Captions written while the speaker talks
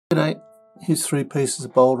G'day, here's 3 pieces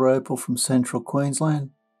of Boulder Opal from central Queensland.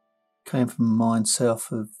 Came from a mine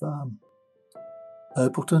south of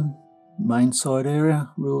Opalton, main side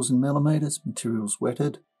area, rules in millimetres, materials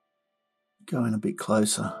wetted. Go in a bit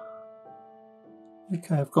closer.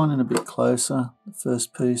 Okay, I've gone in a bit closer. The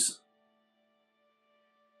first piece,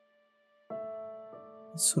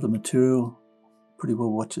 this sort of material, pretty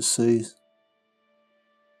well what you see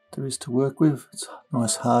there is to work with. It's a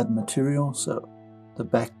nice hard material, so the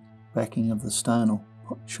backing of the stone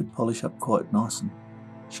should polish up quite nice and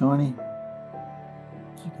shiny.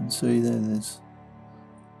 As you can see there's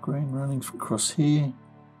green running across here.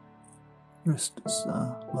 The rest is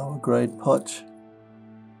lower grade potch.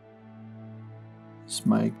 This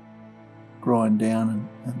may grind down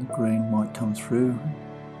and the green might come through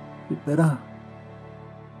a bit better.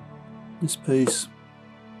 This piece,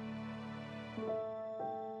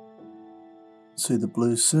 see the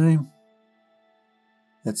blue seam?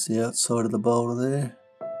 That's the outside of the boulder there.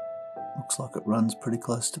 Looks like it runs pretty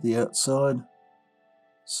close to the outside.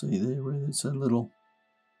 See there where there's a little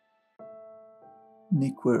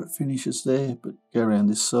nick where it finishes there, but go around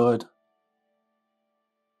this side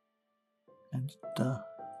and it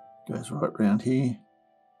goes right around here.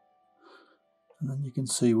 And then you can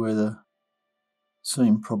see where the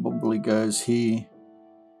seam probably goes here,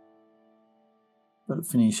 but it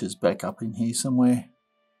finishes back up in here somewhere.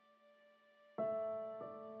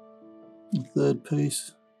 The third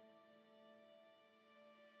piece,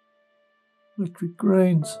 electric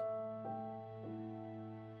greens.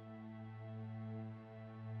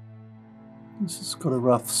 This has got a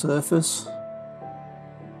rough surface,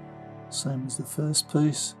 same as the first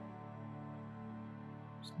piece.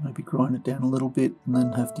 So maybe grind it down a little bit and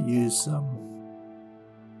then have to use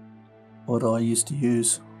what I used to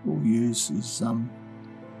use or use is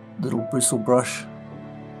little bristle brush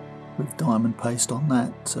with diamond paste on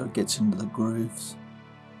that, so it gets into the grooves.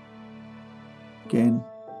 Again,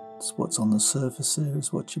 it's what's on the surface there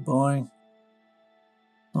is what you're buying.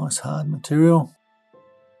 Nice hard material.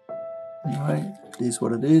 Anyway, it is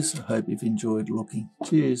what it is. I hope you've enjoyed looking.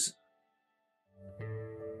 Cheers.